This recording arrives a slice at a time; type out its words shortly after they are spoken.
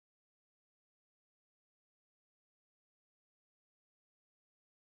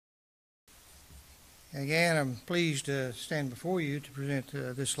Again, I'm pleased to stand before you to present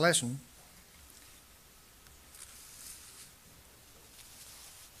this lesson.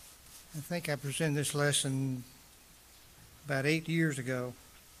 I think I presented this lesson about 8 years ago.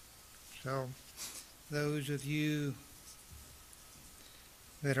 So those of you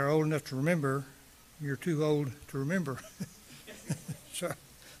that are old enough to remember, you're too old to remember. So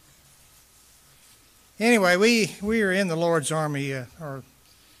anyway, we are in the Lord's army, or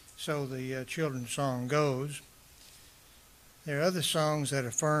so the children's song goes. There are other songs that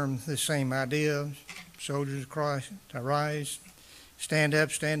affirm the same idea. Soldiers of Christ, arise, stand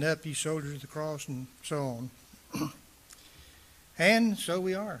up, ye soldiers of the cross, and so on. And so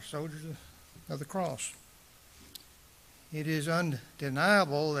we are, soldiers of the cross. It is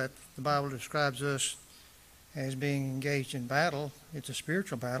undeniable that the Bible describes us as being engaged in battle. It's a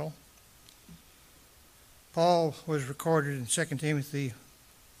spiritual battle. Paul was recorded in 2 Timothy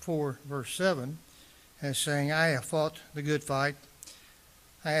 4, verse 7, as saying, I have fought the good fight,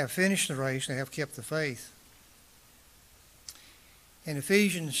 I have finished the race, I have kept the faith. In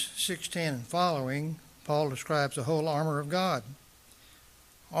Ephesians 6:10 and following, Paul describes the whole armor of God.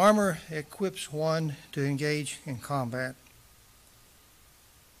 Armor equips one to engage in combat.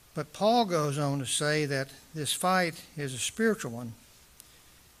 But Paul goes on to say that this fight is a spiritual one,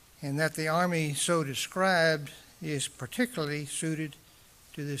 and that the army so described is particularly suited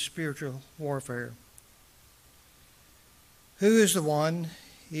to this spiritual warfare. Who is the one,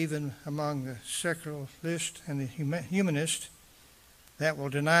 even among the secularist and the humanist, that will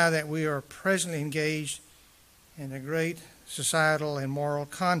deny that we are presently engaged in a great societal and moral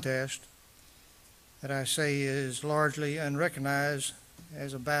contest that I say is largely unrecognized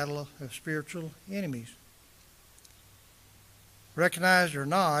as a battle of spiritual enemies? Recognized or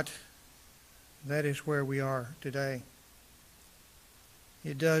not, that is where we are today.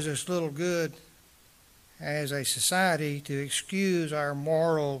 It does us little good as a society to excuse our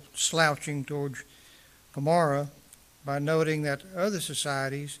moral slouching towards Gomorrah by noting that other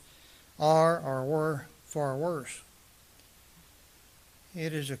societies are or were far worse.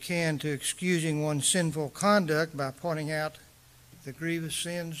 It is akin to excusing one's sinful conduct by pointing out the grievous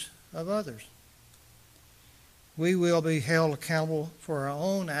sins of others. We will be held accountable for our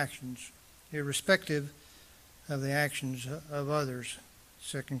own actions, irrespective of the actions of others.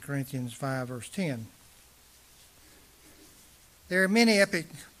 2 Corinthians 5, verse 10. There are many epic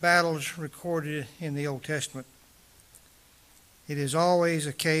battles recorded in the Old Testament. It is always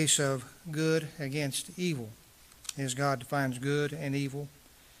a case of good against evil, as God defines good and evil.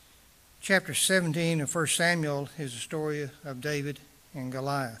 Chapter 17 of 1 Samuel is the story of David and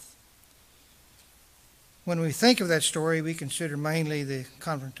Goliath. When we think of that story, we consider mainly the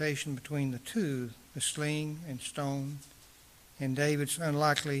confrontation between the two, the sling and stone, and David's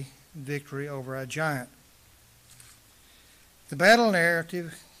unlikely victory over a giant. The battle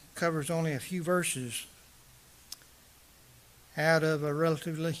narrative covers only a few verses out of a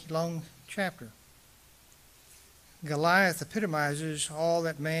relatively long chapter. Goliath epitomizes all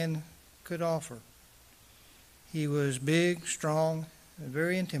that man could offer. He was big, strong, and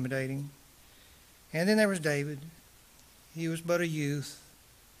very intimidating. And then there was David. He was but a youth,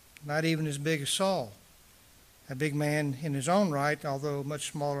 not even as big as Saul, a big man in his own right, although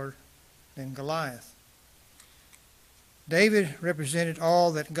much smaller than Goliath. David represented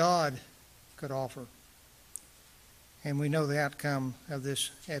all that God could offer, and we know the outcome of this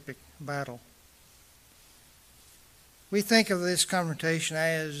epic battle. We think of this confrontation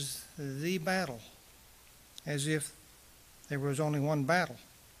as the battle, as if there was only one battle.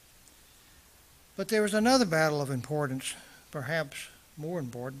 But there was another battle of importance, perhaps more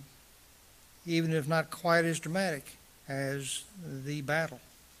important, even if not quite as dramatic as the battle.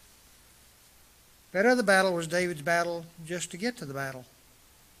 That other battle was David's battle just to get to the battle,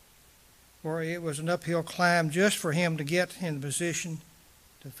 where it was an uphill climb just for him to get in the position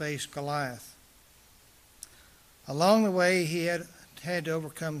to face Goliath. Along the way, he had to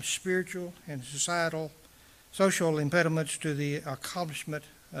overcome spiritual and social impediments to the accomplishment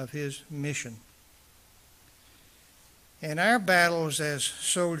of his mission. In our battles as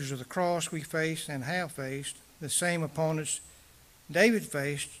soldiers of the cross, we face and have faced the same opponents David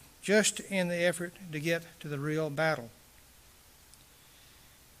faced, just in the effort to get to the real battle.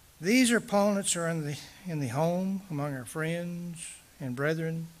 These opponents are in the home, among our friends and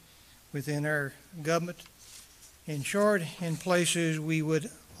brethren, within our government, in short, in places we would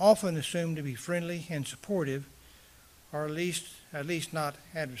often assume to be friendly and supportive, or at least not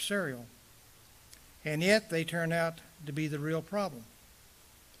adversarial. And yet they turn out to be the real problem.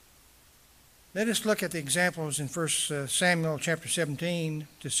 Let us look at the examples in 1 Samuel chapter 17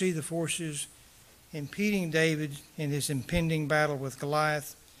 to see the forces impeding David in his impending battle with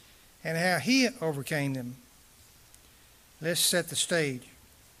Goliath, and how he overcame them. Let's set the stage.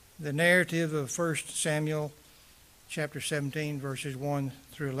 The narrative of 1 Samuel chapter 17, verses 1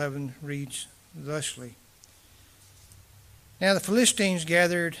 through 11 reads thusly. Now the Philistines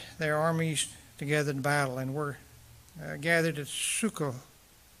gathered their armies together in battle, and were gathered at Succoth,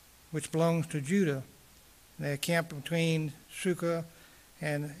 which belongs to Judah. They camped between Succoth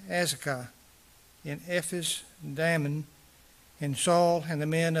and Azekah in Ephes Dammim, and Saul and the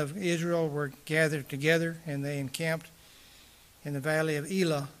men of Israel were gathered together, and they encamped in the valley of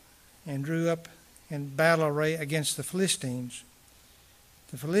Elah, and drew up in battle array against the Philistines.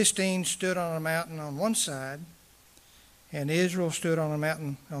 The Philistines stood on a mountain on one side, and Israel stood on a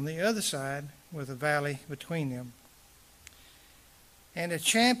mountain on the other side, with a valley between them. And a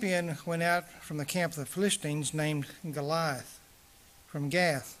champion went out from the camp of the Philistines named Goliath, from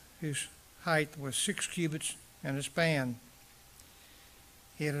Gath, whose height was 6 cubits and a span.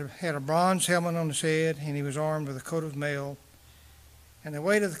 He had a bronze helmet on his head, and he was armed with a coat of mail. And the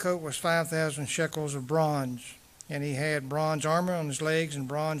weight of the coat was 5,000 shekels of bronze. And he had bronze armor on his legs and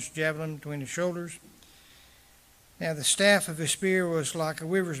bronze javelin between his shoulders. Now the staff of his spear was like a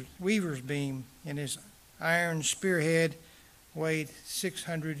weaver's beam, and his iron spearhead weighed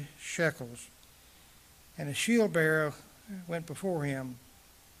 600 shekels. And a shield bearer went before him.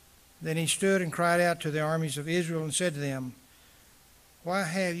 Then he stood and cried out to the armies of Israel and said to them, "Why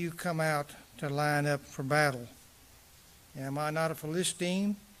have you come out to line up for battle? Am I not a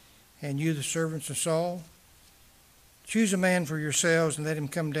Philistine, and you the servants of Saul? Choose a man for yourselves and let him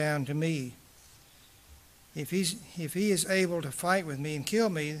come down to me. If he is able to fight with me and kill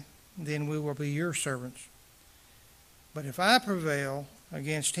me, then we will be your servants. But if I prevail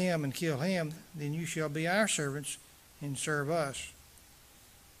against him and kill him, then you shall be our servants and serve us."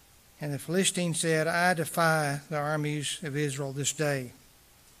 And the Philistine said, "I defy the armies of Israel this day.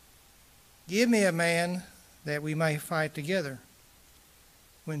 Give me a man that we may fight together."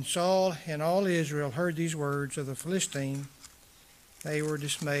 When Saul and all Israel heard these words of the Philistine, they were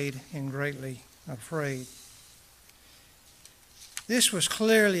dismayed and greatly afraid. This was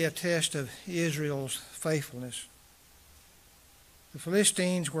clearly a test of Israel's faithfulness. The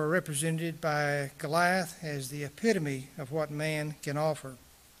Philistines were represented by Goliath as the epitome of what man can offer.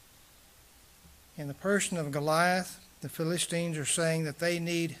 In the person of Goliath, the Philistines are saying that they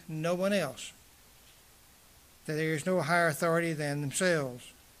need no one else, that there is no higher authority than themselves.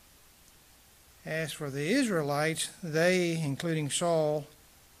 As for the Israelites, they, including Saul,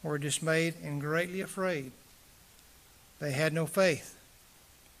 were dismayed and greatly afraid. They had no faith.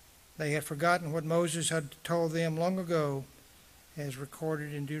 They had forgotten what Moses had told them long ago, as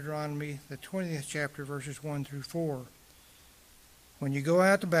recorded in Deuteronomy, the 20th chapter, verses 1 through 4. When you go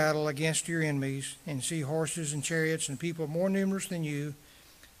out to battle against your enemies and see horses and chariots and people more numerous than you,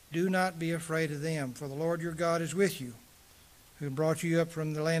 do not be afraid of them, for the Lord your God is with you, who brought you up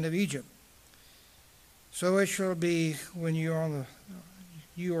from the land of Egypt. So it shall be when you are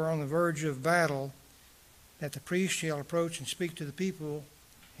on the verge of battle, that the priest shall approach and speak to the people,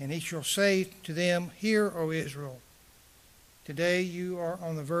 and he shall say to them, "Hear, O Israel, today you are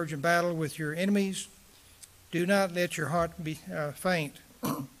on the verge of battle with your enemies. Do not let your heart be faint.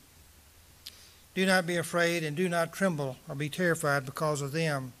 Do not be afraid, and do not tremble or be terrified because of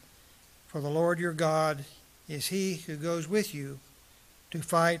them. For the Lord your God is he who goes with you to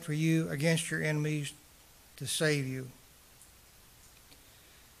fight for you against your enemies, to save you."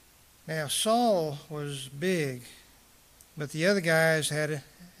 Now Saul was big, but the other guys had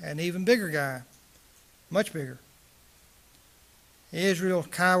an even bigger guy, much bigger. Israel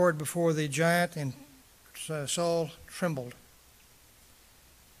cowered before the giant, and Saul trembled.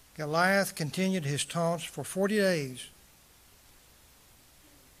 Goliath continued his taunts for 40 days.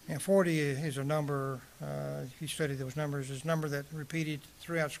 And 40 is a number, if you study those numbers, is a number that repeated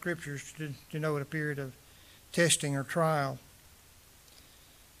throughout Scriptures to denote a period of testing or trial.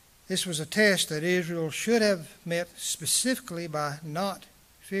 This was a test that Israel should have met specifically by not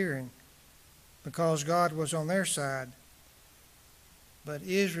fearing, because God was on their side. But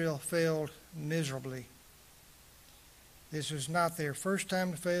Israel failed miserably. This was not their first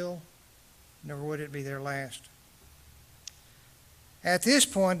time to fail, nor would it be their last. At this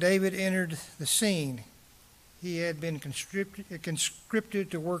point, David entered the scene. He had been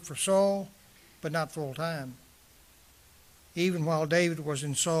conscripted to work for Saul, but not full time. Even while David was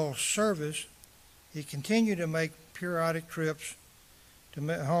in Saul's service, he continued to make periodic trips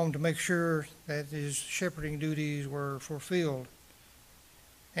to home to make sure that his shepherding duties were fulfilled,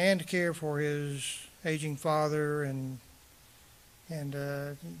 and to care for his aging father and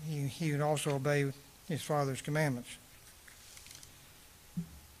and he would also obey his father's commandments.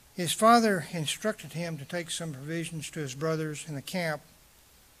 His father instructed him to take some provisions to his brothers in the camp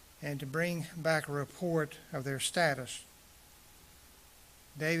and to bring back a report of their status.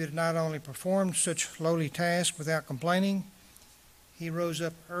 David not only performed such lowly tasks without complaining, he rose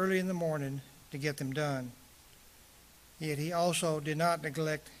up early in the morning to get them done. Yet he also did not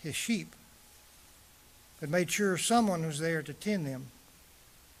neglect his sheep, but made sure someone was there to tend them.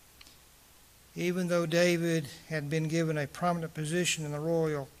 Even though David had been given a prominent position in the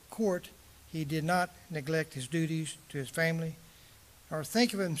royal court, he did not neglect his duties to his family or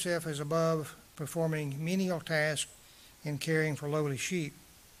think of himself as above performing menial tasks in caring for lowly sheep.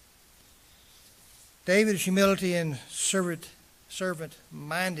 David's humility and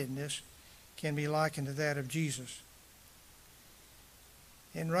servant-mindedness can be likened to that of Jesus.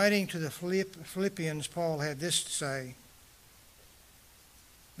 In writing to the Philippians, Paul had this to say,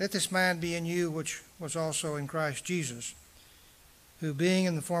 "Let this mind be in you which was also in Christ Jesus, who being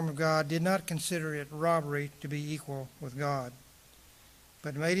in the form of God did not consider it robbery to be equal with God,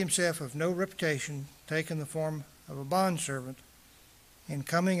 but made himself of no reputation, taking the form of a bondservant, and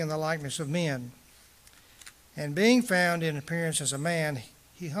coming in the likeness of men. And being found in appearance as a man,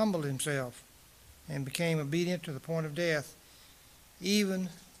 he humbled himself and became obedient to the point of death, even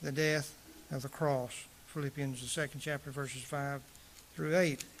the death of the cross." Philippians, the 2nd chapter, verses 5 through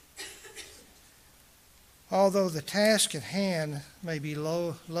 8. Although the task at hand may be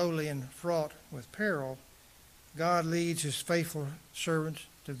lowly and fraught with peril, God leads his faithful servants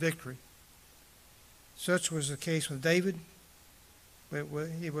to victory. Such was the case with David, but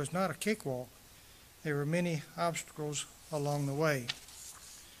it was not a cakewalk. There were many obstacles along the way.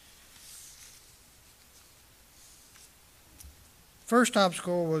 First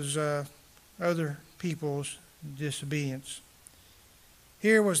obstacle was other people's disobedience.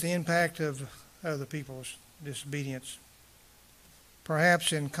 Here was the impact of other people's disobedience.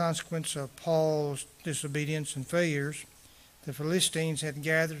 Perhaps in consequence of Paul's disobedience and failures, the Philistines had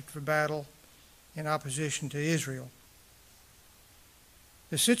gathered for battle in opposition to Israel.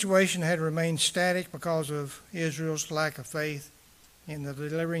 The situation had remained static because of Israel's lack of faith in the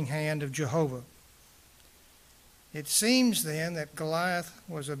delivering hand of Jehovah. It seems then that Goliath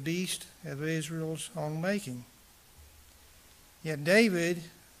was a beast of Israel's own making. Yet David,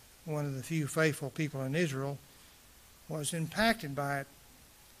 one of the few faithful people in Israel, was impacted by it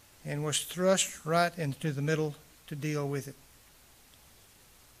and was thrust right into the middle to deal with it.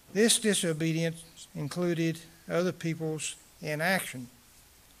 This disobedience included other people's inaction.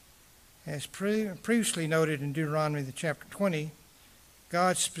 As previously noted in Deuteronomy the chapter 20,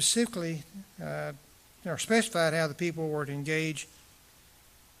 God specifically specified how the people were to engage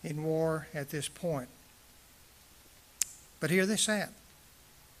in war at this point. But here they sat.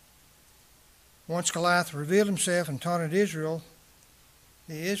 Once Goliath revealed himself and taunted Israel,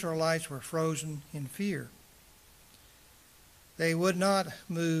 the Israelites were frozen in fear. They would not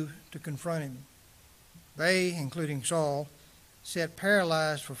move to confront him. They, including Saul, sat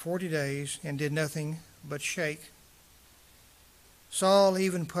paralyzed for 40 days and did nothing but shake. Saul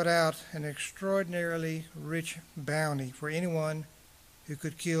even put out an extraordinarily rich bounty for anyone who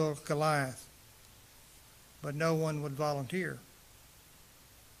could kill Goliath, but no one would volunteer.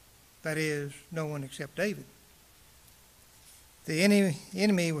 That is, no one except David. The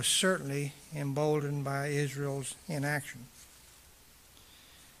enemy was certainly emboldened by Israel's inaction.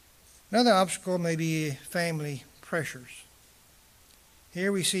 Another obstacle may be family pressures.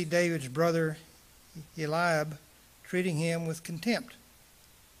 Here we see David's brother Eliab treating him with contempt.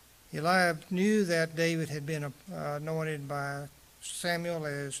 Eliab knew that David had been anointed by Samuel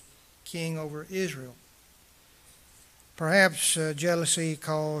as king over Israel. Perhaps jealousy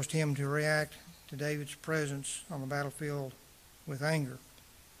caused him to react to David's presence on the battlefield with anger.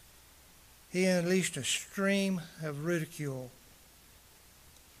 He unleashed a stream of ridicule.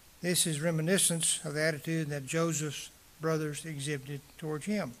 This is reminiscent of the attitude that Joseph's brothers exhibited towards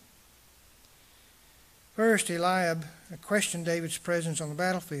him. First, Eliab questioned David's presence on the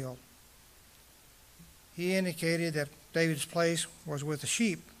battlefield. He indicated that David's place was with the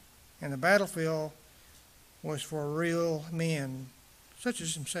sheep, and the battlefield was for real men, such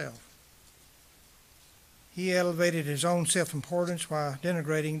as himself. He elevated his own self-importance while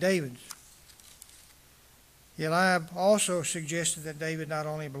denigrating David's. Eliab also suggested that David not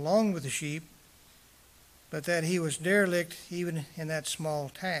only belonged with the sheep, but that he was derelict even in that small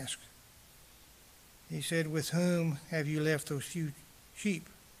task. He said, "With whom have you left those few sheep?"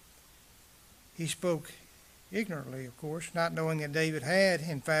 He spoke ignorantly, of course, not knowing that David had,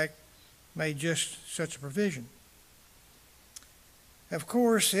 in fact, made just such a provision. Of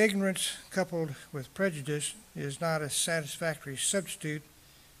course, ignorance coupled with prejudice is not a satisfactory substitute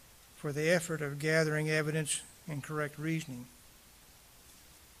for the effort of gathering evidence and correct reasoning.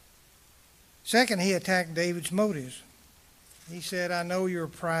 Second, he attacked David's motives. He said, I know your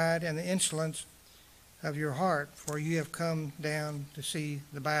pride and the insolence of your heart, for you have come down to see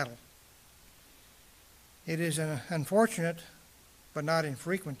the battle. It is an unfortunate but not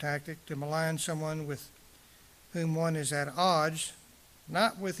infrequent tactic to malign someone with whom one is at odds,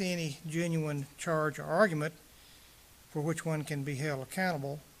 not with any genuine charge or argument for which one can be held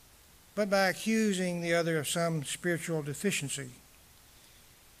accountable, but by accusing the other of some spiritual deficiency.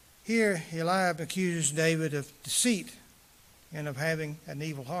 Here, Eliab accuses David of deceit and of having an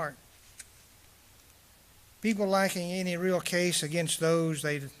evil heart. People lacking any real case against those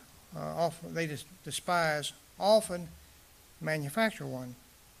they despise often manufacture one,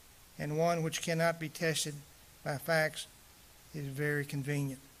 and one which cannot be tested by facts is very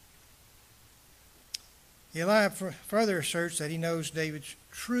convenient. Eliab further asserts that he knows David's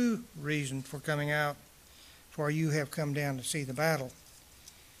true reason for coming out, for you have come down to see the battle.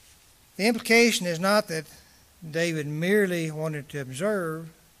 The implication is not that David merely wanted to observe,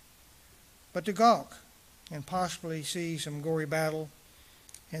 but to gawk and possibly see some gory battle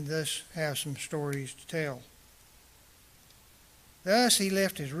and thus have some stories to tell. Thus he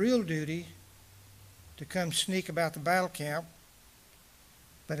left his real duty to come sneak about the battle camp,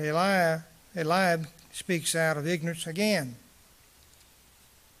 but Eliab speaks out of ignorance again.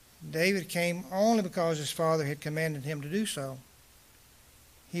 David came only because his father had commanded him to do so.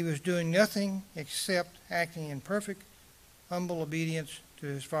 He was doing nothing except acting in perfect, humble obedience to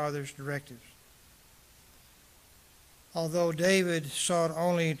his father's directives. Although David sought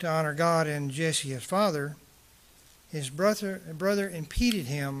only to honor God and Jesse his father, his brother impeded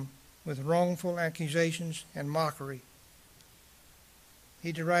him with wrongful accusations and mockery.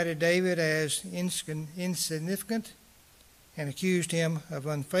 He derided David as insignificant and accused him of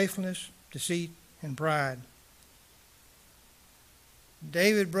unfaithfulness, deceit, and pride.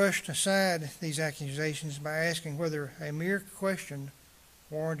 David brushed aside these accusations by asking whether a mere question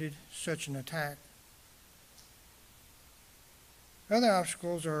warranted such an attack. Other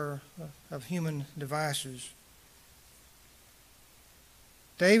obstacles are of human devices.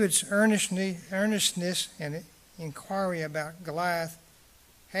 David's earnestness and inquiry about Goliath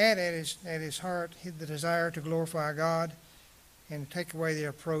had at his heart the desire to glorify God and to take away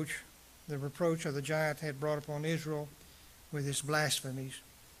the reproach of the giant had brought upon Israel with his blasphemies.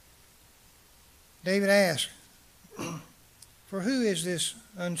 David asked, For who is this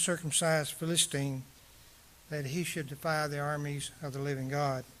uncircumcised Philistine that he should defy the armies of the living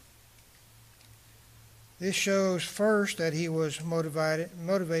God? This shows first that he was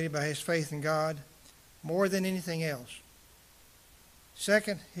motivated by his faith in God more than anything else.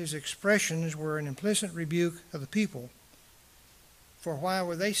 Second, his expressions were an implicit rebuke of the people, for why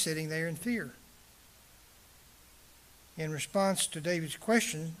were they sitting there in fear? In response to David's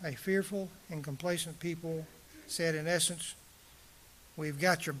question, a fearful and complacent people said in essence, We've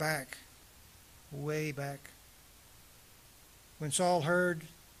got your back, way back. When Saul heard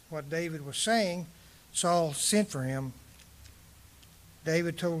what David was saying, Saul sent for him.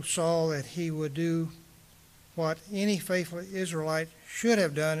 David told Saul that he would do what any faithful Israelite should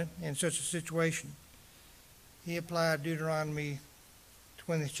have done in such a situation. He applied Deuteronomy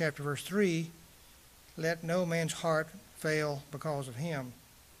 20, chapter verse 3, let no man's heart fail because of him.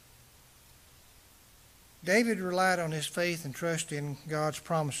 David relied on his faith and trust in God's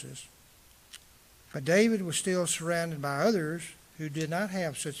promises. But David was still surrounded by others who did not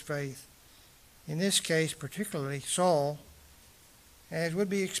have such faith. In this case, particularly Saul. As would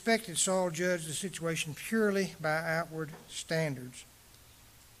be expected, Saul judged the situation purely by outward standards.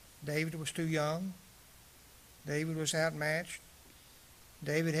 David was too young. David was outmatched.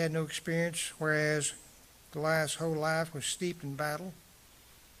 David had no experience, whereas Goliath's whole life was steeped in battle.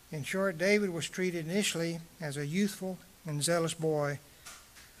 In short, David was treated initially as a youthful and zealous boy,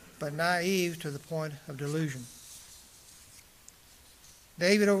 but naive to the point of delusion.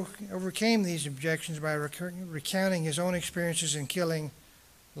 David overcame these objections by recounting his own experiences in killing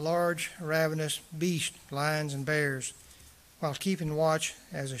large, ravenous beasts, lions and bears, while keeping watch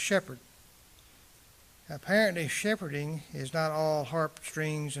as a shepherd. Apparently, shepherding is not all harp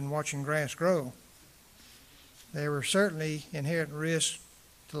strings and watching grass grow. There were certainly inherent risks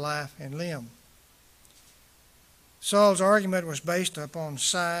to life and limb. Saul's argument was based upon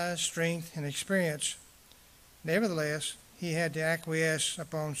size, strength, and experience. Nevertheless, he had to acquiesce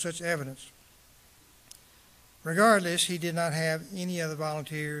upon such evidence. Regardless, he did not have any other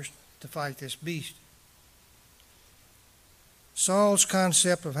volunteers to fight this beast. Saul's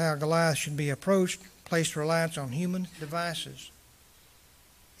concept of how Goliath should be approached placed reliance on human devices.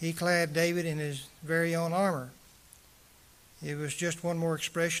 He clad David in his very own armor. It was just one more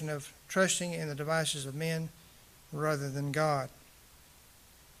expression of trusting in the devices of men rather than God.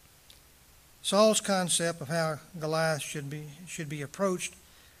 Saul's concept of how Goliath should be approached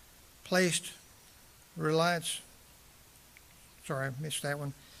placed reliance. Sorry, I missed that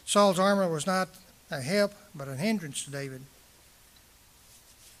one. Saul's armor was not a help but a hindrance to David.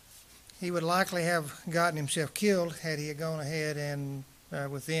 He would likely have gotten himself killed had he gone ahead and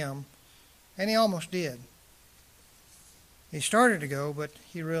with them, and he almost did. He started to go, but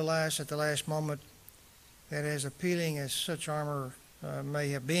he realized at the last moment that as appealing as such armor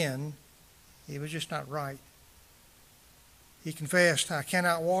may have been, it was just not right. He confessed, "I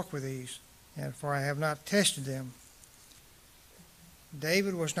cannot walk with these, for I have not tested them."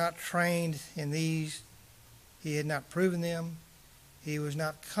 David was not trained in these. He had not proven them. He was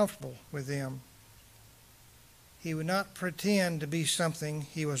not comfortable with them. He would not pretend to be something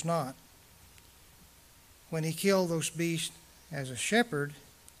he was not. When he killed those beasts as a shepherd,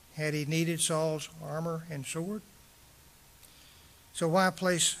 had he needed Saul's armor and sword? So why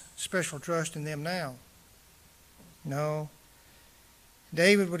place special trust in them now? No.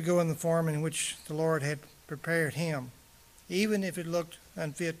 David would go in the form in which the Lord had prepared him, even if it looked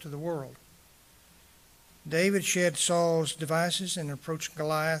unfit to the world. David shed Saul's devices and approached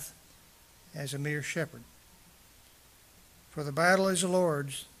Goliath as a mere shepherd. For the battle is the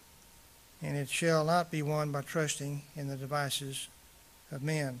Lord's, and it shall not be won by trusting in the devices of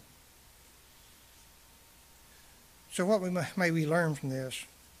men. So what may we learn from this?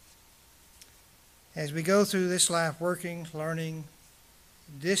 As we go through this life working, learning,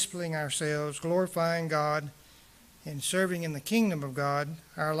 disciplining ourselves, glorifying God, and serving in the kingdom of God,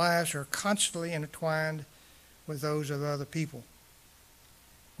 our lives are constantly intertwined with those of other people.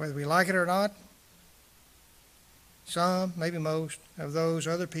 Whether we like it or not, some, maybe most, of those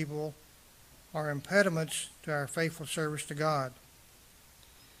other people are impediments to our faithful service to God.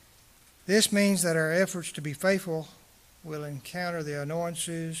 This means that our efforts to be faithful will encounter the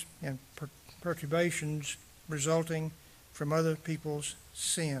annoyances and perturbations resulting from other people's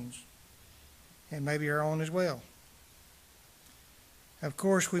sins, and maybe our own as well. Of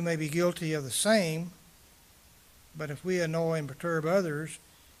course, we may be guilty of the same, but if we annoy and perturb others,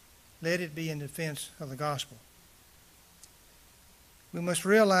 let it be in defense of the gospel. We must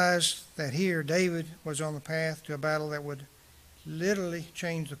realize that here David was on the path to a battle that would literally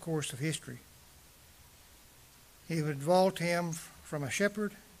change the course of history. It would vault him from a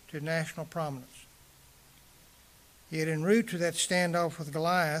shepherd to national prominence. Yet en route to that standoff with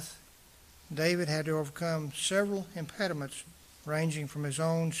Goliath, David had to overcome several impediments ranging from his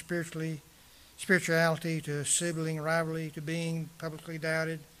own spirituality to sibling rivalry to being publicly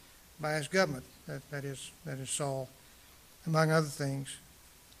doubted by his government, that is Saul, among other things.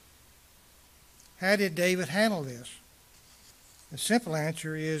 How did David handle this? The simple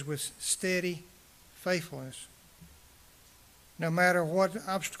answer is with steady faithfulness. No matter what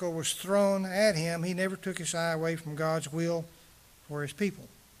obstacle was thrown at him, he never took his eye away from God's will for his people.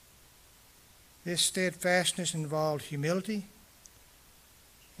 This steadfastness involved humility,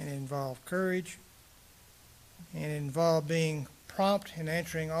 and it involved courage, and it involved being prompt in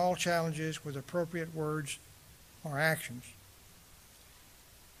answering all challenges with appropriate words or actions.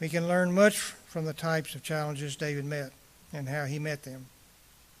 We can learn much from the types of challenges David met and how he met them.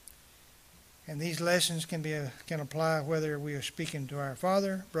 And these lessons can apply whether we are speaking to our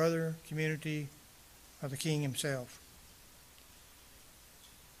father, brother, community, or the king himself.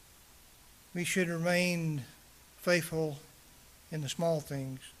 We should remain faithful in the small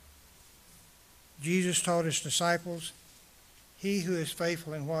things. Jesus taught his disciples, "He who is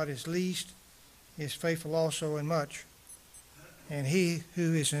faithful in what is least is faithful also in much. And he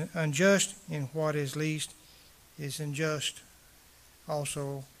who is unjust in what is least is unjust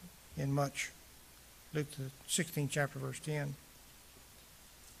also in much." Luke the 16th chapter, verse 10.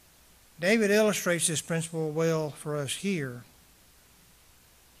 David illustrates this principle well for us here.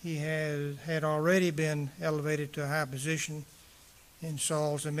 He had already been elevated to a high position in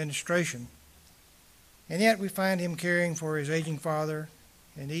Saul's administration. And yet we find him caring for his aging father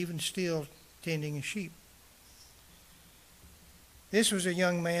and even still tending his sheep. This was a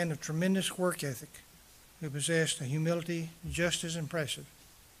young man of tremendous work ethic who possessed a humility just as impressive.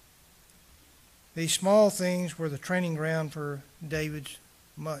 These small things were the training ground for David's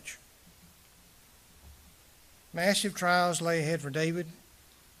much. Massive trials lay ahead for David,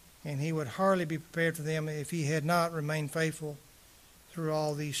 and he would hardly be prepared for them if he had not remained faithful through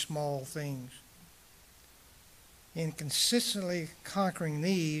all these small things. In consistently conquering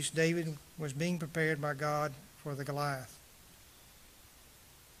these, David was being prepared by God for the Goliath.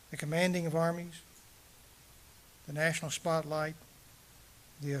 The commanding of armies, the national spotlight,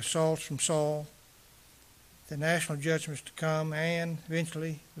 the assaults from Saul, the national judgments to come, and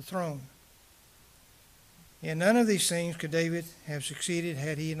eventually the throne. In none of these things could David have succeeded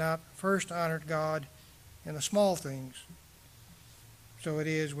had he not first honored God in the small things. So it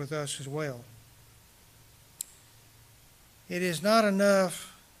is with us as well. It is not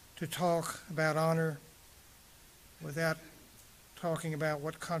enough to talk about honor without talking about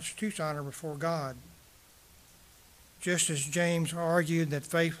what constitutes honor before God. Just as James argued that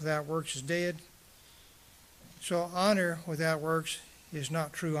faith without works is dead, so honor without works is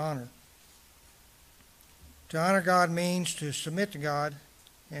not true honor. To honor God means to submit to God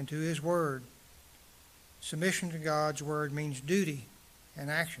and to His Word. Submission to God's Word means duty and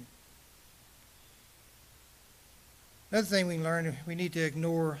action. Another thing we learn, we need to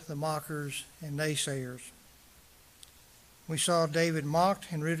ignore the mockers and naysayers. We saw David mocked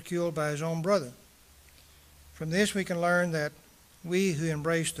and ridiculed by his own brother. From this we can learn that we who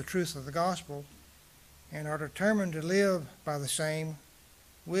embrace the truth of the gospel and are determined to live by the same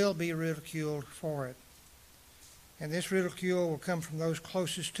will be ridiculed for it. And this ridicule will come from those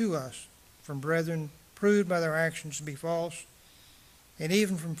closest to us, from brethren proved by their actions to be false, and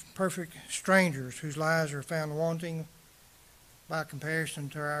even from perfect strangers whose lives are found wanting by comparison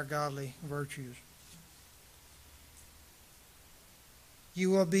to our godly virtues. You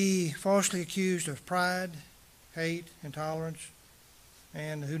will be falsely accused of pride, hate, intolerance,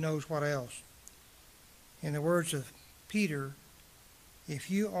 and who knows what else. In the words of Peter, if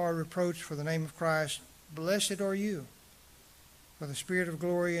you are reproached for the name of Christ, blessed are you, for the Spirit of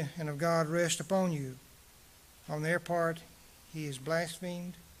glory and of God rests upon you. On their part, He is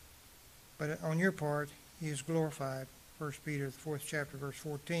blasphemed, but on your part, He is glorified. 1 Peter, the 4th chapter, verse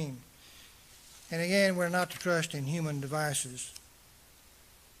 14. And again, we're not to trust in human devices.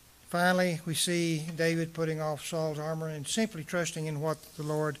 Finally, we see David putting off Saul's armor and simply trusting in what the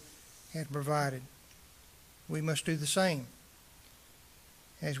Lord had provided. We must do the same.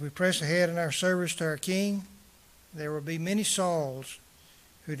 As we press ahead in our service to our King, there will be many Sauls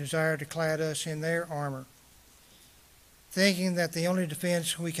who desire to clad us in their armor, thinking that the only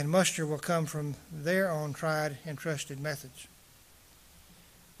defense we can muster will come from their own tried and trusted methods.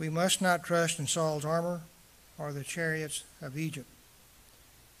 We must not trust in Saul's armor or the chariots of Egypt.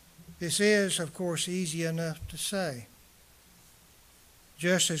 This is, of course, easy enough to say.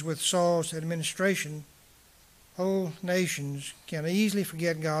 Just as with Saul's administration, whole nations can easily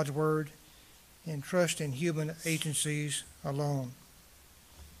forget God's word and trust in human agencies alone.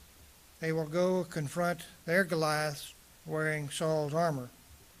 They will go confront their Goliaths wearing Saul's armor,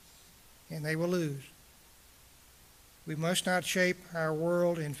 and they will lose. We must not shape our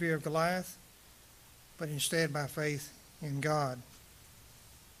world in fear of Goliath, but instead by faith in God.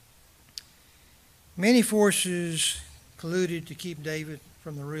 Many forces colluded to keep David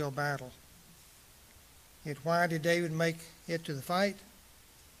from the real battle. Yet why did David make it to the fight?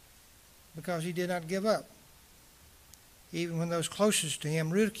 Because he did not give up, even when those closest to him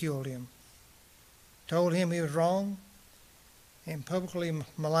ridiculed him, told him he was wrong, and publicly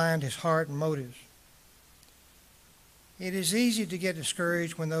maligned his heart and motives. It is easy to get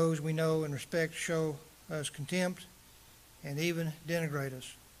discouraged when those we know and respect show us contempt and even denigrate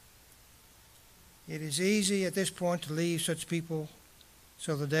us. It is easy at this point to leave such people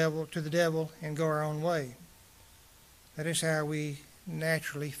to the devil and go our own way. That is how we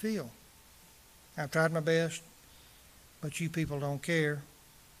naturally feel. I've tried my best, but you people don't care.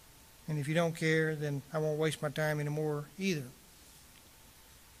 And if you don't care, then I won't waste my time anymore either.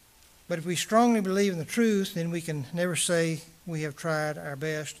 But if we strongly believe in the truth, then we can never say we have tried our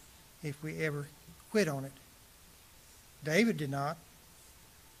best if we ever quit on it. David did not,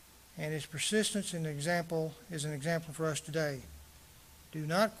 and his persistence is an example for us today. Do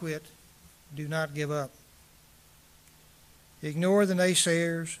not quit. Do not give up. Ignore the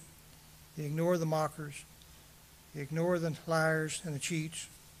naysayers. Ignore the mockers. Ignore the liars and the cheats.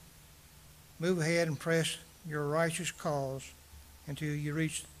 Move ahead and press your righteous cause until you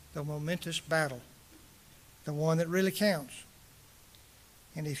reach the momentous battle, the one that really counts.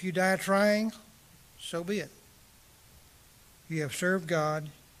 And if you die trying, so be it. You have served God.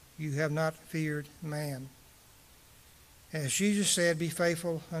 You have not feared man. As Jesus said, be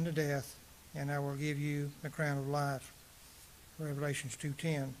faithful unto death, and I will give you the crown of life. Revelations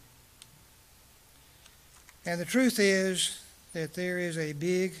 2:10. And the truth is that there is a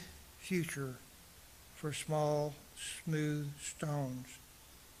big future for small, smooth stones.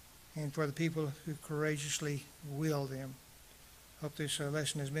 and for the people who courageously will them. Hope this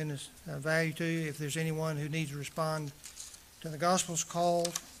lesson has been of value to you. If there's anyone who needs to respond to the gospel's call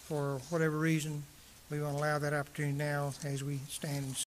for whatever reason, we want to allow that opportunity now as we stand and